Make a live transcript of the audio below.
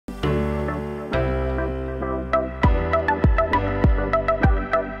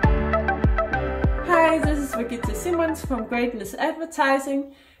Regitze from Greatness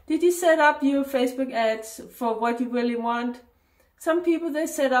Advertising. Did you set up your Facebook ads for what you really want? Some people, they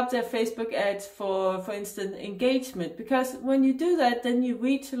set up their Facebook ads for instance, engagement, because when you do that, then you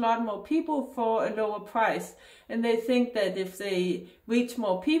reach a lot more people for a lower price. And they think that if they reach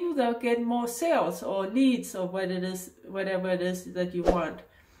more people, they'll get more sales or leads or whatever it is that you want.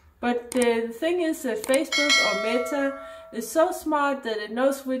 But the thing is that Facebook or Meta is so smart that it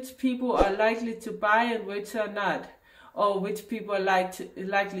knows which people are likely to buy and which are not, or which people are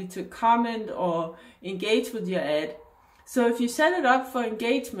likely to comment or engage with your ad. So if you set it up for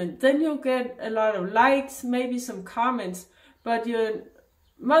engagement, then you'll get a lot of likes, maybe some comments, but you're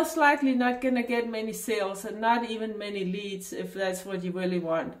most likely not going to get many sales and not even many leads if that's what you really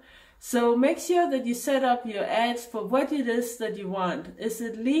want. So make sure that you set up your ads for what it is that you want. Is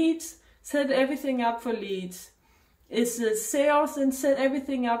it leads? Set everything up for leads. Is it sales? Then set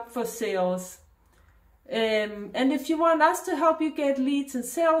everything up for sales. And if you want us to help you get leads and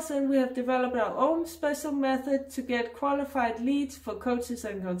sales, then we have developed our own special method to get qualified leads for coaches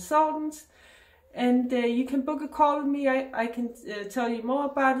and consultants. And you can book a call with me. I can tell you more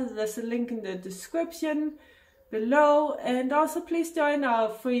about it. There's a link in the description below. And also please join our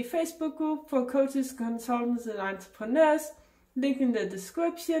free Facebook group for coaches, consultants and entrepreneurs. Link in the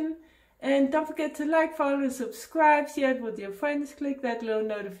description. And don't forget to like, follow, and subscribe. Share it with your friends. Click that little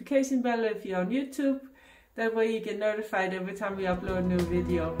notification bell if you're on YouTube. That way you get notified every time we upload a new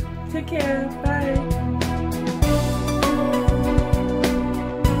video. Take care. Bye.